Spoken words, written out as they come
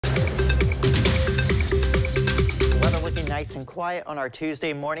nice and quiet on our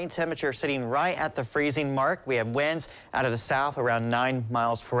Tuesday morning. Temperature sitting right at the freezing mark. We have winds out of the south around 9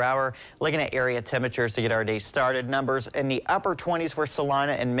 miles per hour. Looking at area temperatures to get our day started. Numbers in the upper 20s for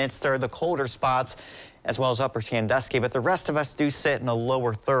Salina and Minster, the colder spots, as well as upper Sandusky, but the rest of us do sit in the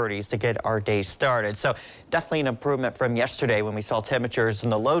lower 30s to get our day started. So definitely an improvement from yesterday when we saw temperatures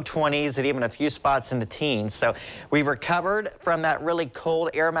in the low 20s and even a few spots in the teens. So we've recovered from that really cold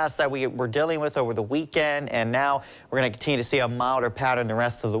air mass that we were dealing with over the weekend, and now we're going to continue to see a milder pattern the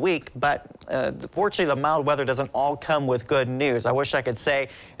rest of the week. But fortunately, the mild weather doesn't all come with good news. I wish I could say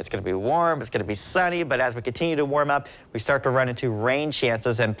it's going to be warm, it's going to be sunny, but as we continue to warm up, we start to run into rain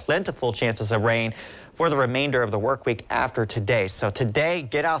chances and plentiful chances of rain for the remainder of the work week after today. So today,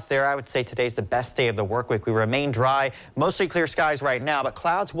 get out there. I would say today's the best day of the work week. We remain dry, mostly clear skies right now, but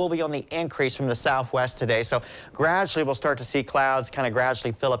clouds will be on the increase from the southwest today. So gradually we'll start to see clouds kind of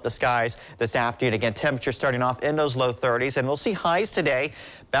gradually fill up the skies this afternoon. Again, temperature starting off in those low 30s, and we'll see highs today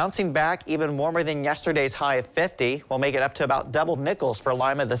bouncing back even warmer than yesterday's high of 50. We'll make it up to about double Nichols for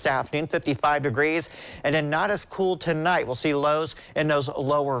Lima this afternoon, 55 degrees, and then not as cool tonight. We'll see lows in those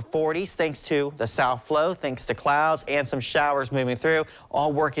lower 40s thanks to the south flow, thanks to clouds and some showers moving through,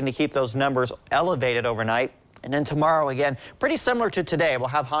 all working to keep those numbers elevated overnight. And then tomorrow, again, pretty similar to today, we'll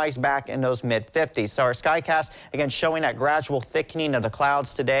have highs back in those mid-50s. So our skycast, again, showing that gradual thickening of the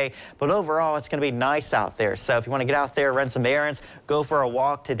clouds today. But overall, it's going to be nice out there. So if you want to get out there, run some errands, go for a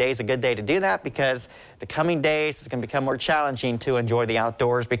walk, today's a good day to do that, because the coming days it's going to become more challenging to enjoy the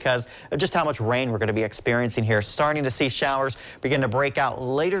outdoors because of just how much rain we're going to be experiencing here. Starting to see showers begin to break out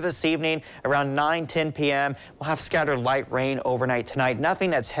later this evening around 9-10 p.m. We'll have scattered light rain overnight tonight. Nothing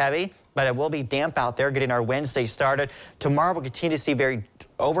that's heavy, but it will be damp out there getting our Wednesday started. Tomorrow we'll continue to see very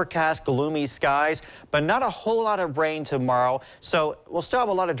overcast, gloomy skies, but not a whole lot of rain tomorrow. So we'll still have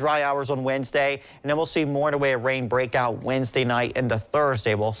a lot of dry hours on Wednesday, and then we'll see more in the way of rain break out Wednesday night into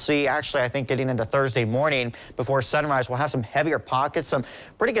Thursday. We'll see, actually, I think getting into Thursday morning before sunrise, we'll have some heavier pockets, some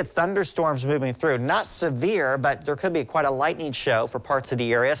pretty good thunderstorms moving through. Not severe, but there could be quite a lightning show for parts of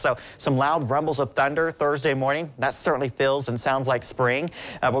the area. So some loud rumbles of thunder Thursday morning. That certainly feels and sounds like spring.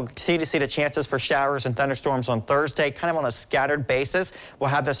 We'll continue to see the chances for showers and thunderstorms on Thursday, kind of on a scattered basis.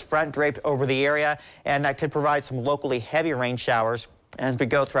 We'll have this front draped over the area, and that could provide some locally heavy rain showers as we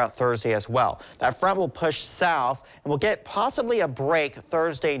go throughout Thursday as well. That front will push south, and we'll get possibly a break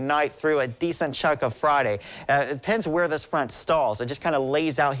Thursday night through a decent chunk of Friday. It depends where this front stalls. It just kind of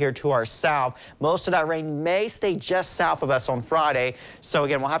lays out here to our south. Most of that rain may stay just south of us on Friday, so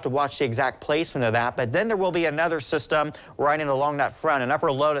again, we'll have to watch the exact placement of that. But then there will be another system riding along that front, an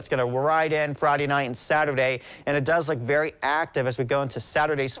upper low that's going to ride in Friday night and Saturday, and it does look very active as we go into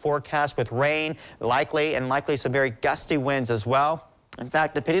Saturday's forecast with rain likely, and likely some very gusty winds as well. In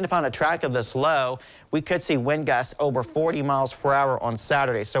fact, depending upon the track of this low, we could see wind gusts over 40 miles per hour on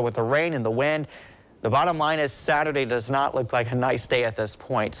Saturday. So with the rain and the wind, the bottom line is Saturday does not look like a nice day at this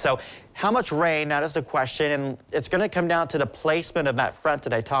point. So how much rain, that is the question, and it's going to come down to the placement of that front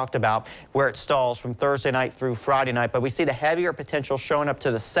that I talked about, where it stalls from Thursday night through Friday night. But we see the heavier potential showing up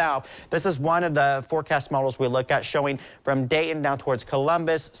to the south. This is one of the forecast models we look at, showing from Dayton down towards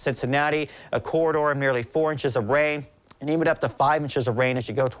Columbus, Cincinnati, a corridor of nearly 4 inches of rain, and even up to 5 inches of rain as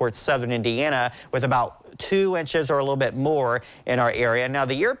you go towards southern Indiana, with about 2 inches or a little bit more in our area. Now,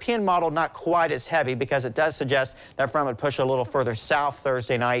 the European model not quite as heavy because it does suggest that front would push a little further south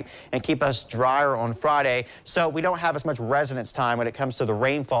Thursday night and keep us drier on Friday. So we don't have as much residence time when it comes to the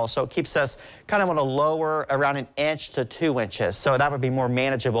rainfall. So it keeps us kind of on a lower, around 1 inch to 2 inches. So that would be more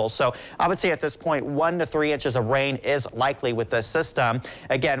manageable. So I would say at this point, 1 to 3 inches of rain is likely with this system.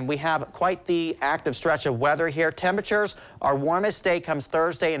 Again, we have quite the active stretch of weather here. Temperatures, our warmest day comes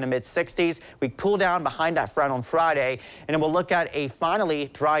Thursday in the mid-60s. We cool down behind that front on Friday, and then we'll look at a finally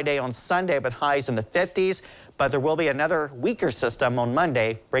dry day on Sunday, but highs in the 50s. But there will be another weaker system on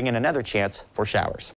Monday, bringing another chance for showers.